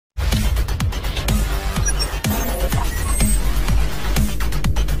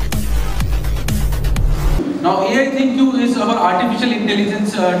Now AI ThinkQ is our artificial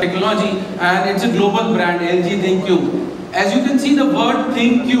intelligence technology, and it's a global brand, LG ThinkQ. As you can see the word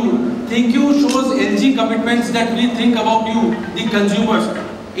ThinkQ shows LG commitments that we think about you, the consumers.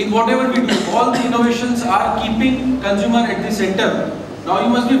 In whatever we do, all the innovations are keeping consumer at the center. Now you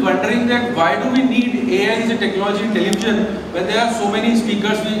must be wondering that why do we need AI as a technology in television when there are so many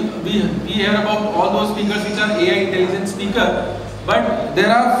speakers. We hear about all those speakers which are AI intelligent speaker. But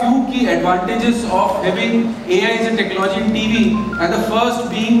there are few key advantages of having AI as a technology in TV, and the first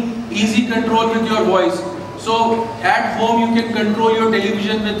being easy control with your voice. So at home you can control your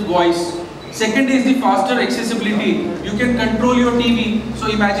television with voice. Second is the faster accessibility. You can control your TV. So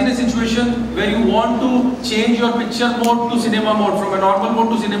imagine a situation where you want to change your picture mode to cinema mode, from a normal mode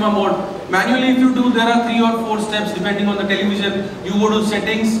to cinema mode. Manually if you do, there are 3 or 4 steps depending on the television. You go to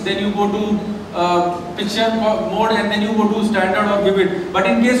settings, then you go to picture mode, and then you go to standard or vivid. But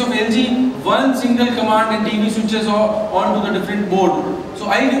in case of LG, one single command and TV switches on to the different mode. So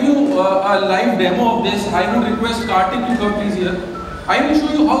I'll give you a live demo of this. I would request Kartik to come please here. I will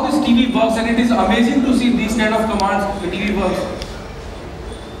show you how this TV works, and it is amazing to see these kind of commands the TV works.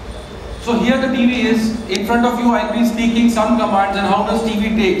 So here the TV is in front of you. I'll be speaking some commands and how does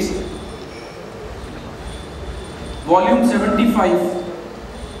TV takes. Volume 75.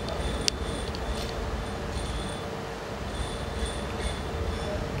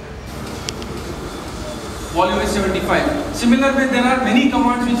 Volume is 75. Similar way, there are many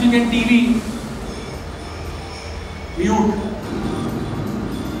commands which you can TV. Mute.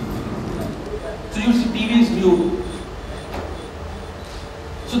 So you see TV is mute.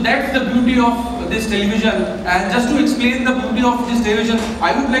 So that's the beauty of this television. And just to explain the beauty of this television,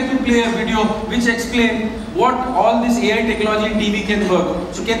 I would like to play a video which explains what all this AI technology in TV can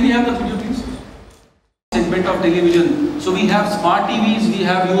work. So can we have the video please? Segment of television. So we have smart TVs, we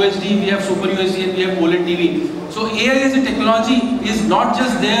have UHD, we have Super UHD, and we have OLED TV. So AI as a technology is not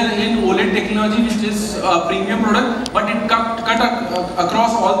just there in OLED technology, which is a premium product, but it cut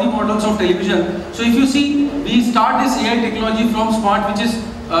across all the models of television. So if you see, we start this AI technology from smart, which is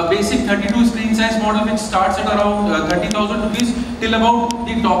basic 32 screen size model, which starts at around 30,000 rupees, till about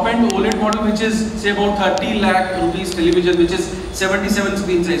the top end OLED model, which is say about 30 lakh rupees television, which is 77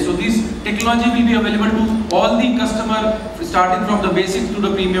 screen size. So this technology will be available to all the customer, starting from the basic to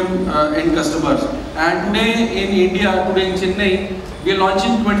the premium end customers. And today in India, today in Chennai, we are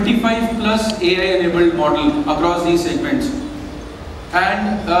launching 25 plus AI enabled model across these segments.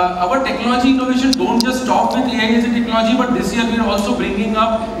 And our technology innovation don't just stop with AI as a technology, but this year we are also bringing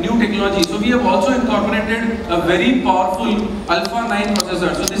up new technology. So we have also incorporated a very powerful Alpha 9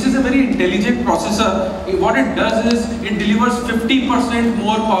 processor. So this is a very intelligent processor. What it does is it delivers 50%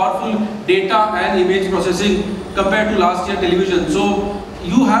 more powerful data and image processing compared to last year television. So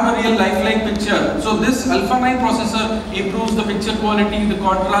you have a real lifelike picture. So this Alpha 9 processor improves the picture quality, the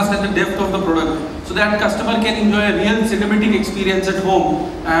contrast and the depth of the product, so that customer can enjoy a real cinematic experience at home.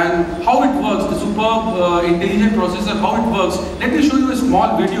 And how it works, the superb intelligent processor, how it works. Let me show you a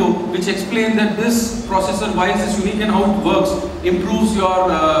small video which explains that this processor, why is this unique and how it works, improves your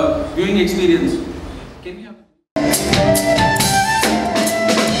viewing experience. Can we have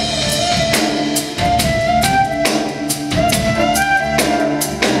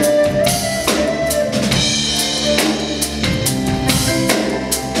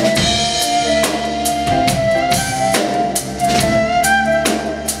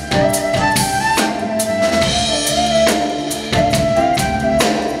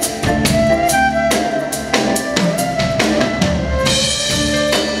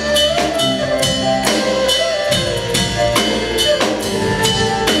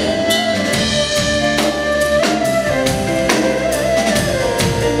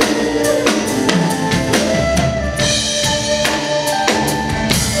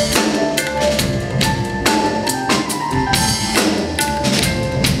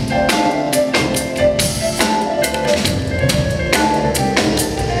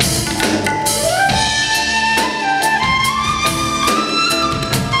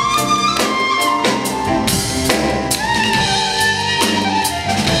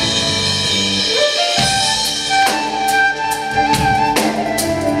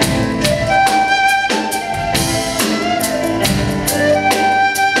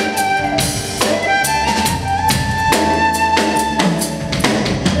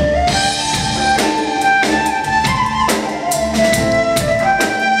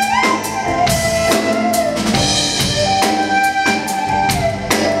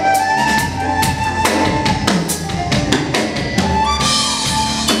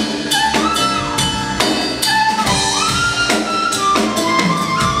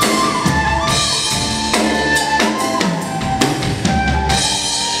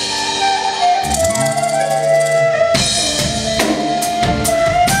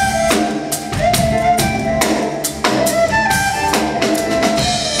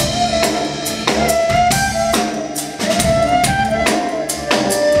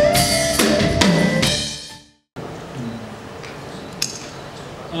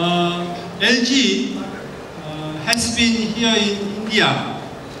LG has been here in India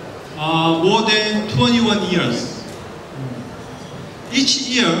more than 21 years. Each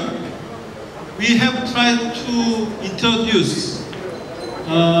year, we have tried to introduce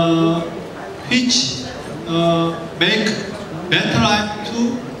which make better life to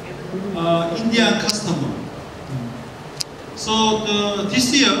Indian customer. So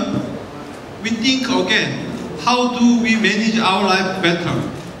this year, we think again, how do we manage our life better?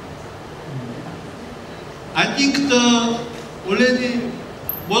 I think already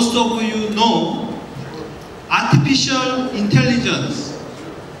most of you know artificial intelligence.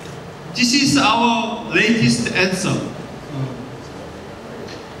 This is our latest answer.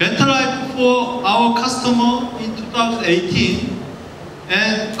 Better life for our customer in 2018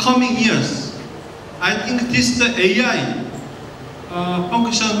 and coming years. I think this AI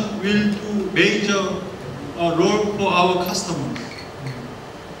function will do major role for our customers.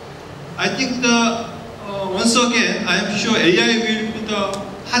 I think once again, I am sure AI will be the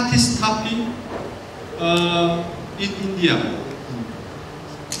hottest topic in India.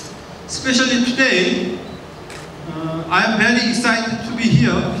 Especially today, I am very excited to be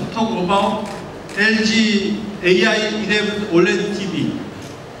here to talk about LG AI-enabled OLED TV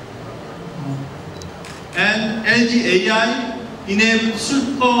and LG AI-enabled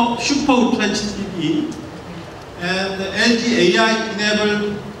Super Ultra TV and LG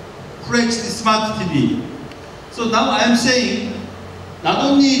AI-enabled Full HD Smart TV. So now I am saying not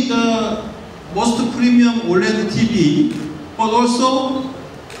only the most premium OLED TV, but also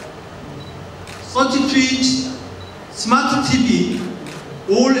 32-inch smart TV.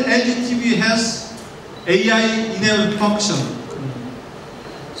 All LG TV has AI-enabled function.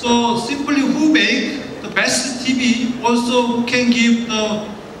 So simply who make the best TV also can give the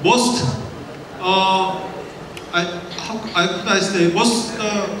most most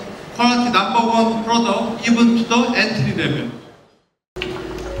quality #1 product even to the entry level.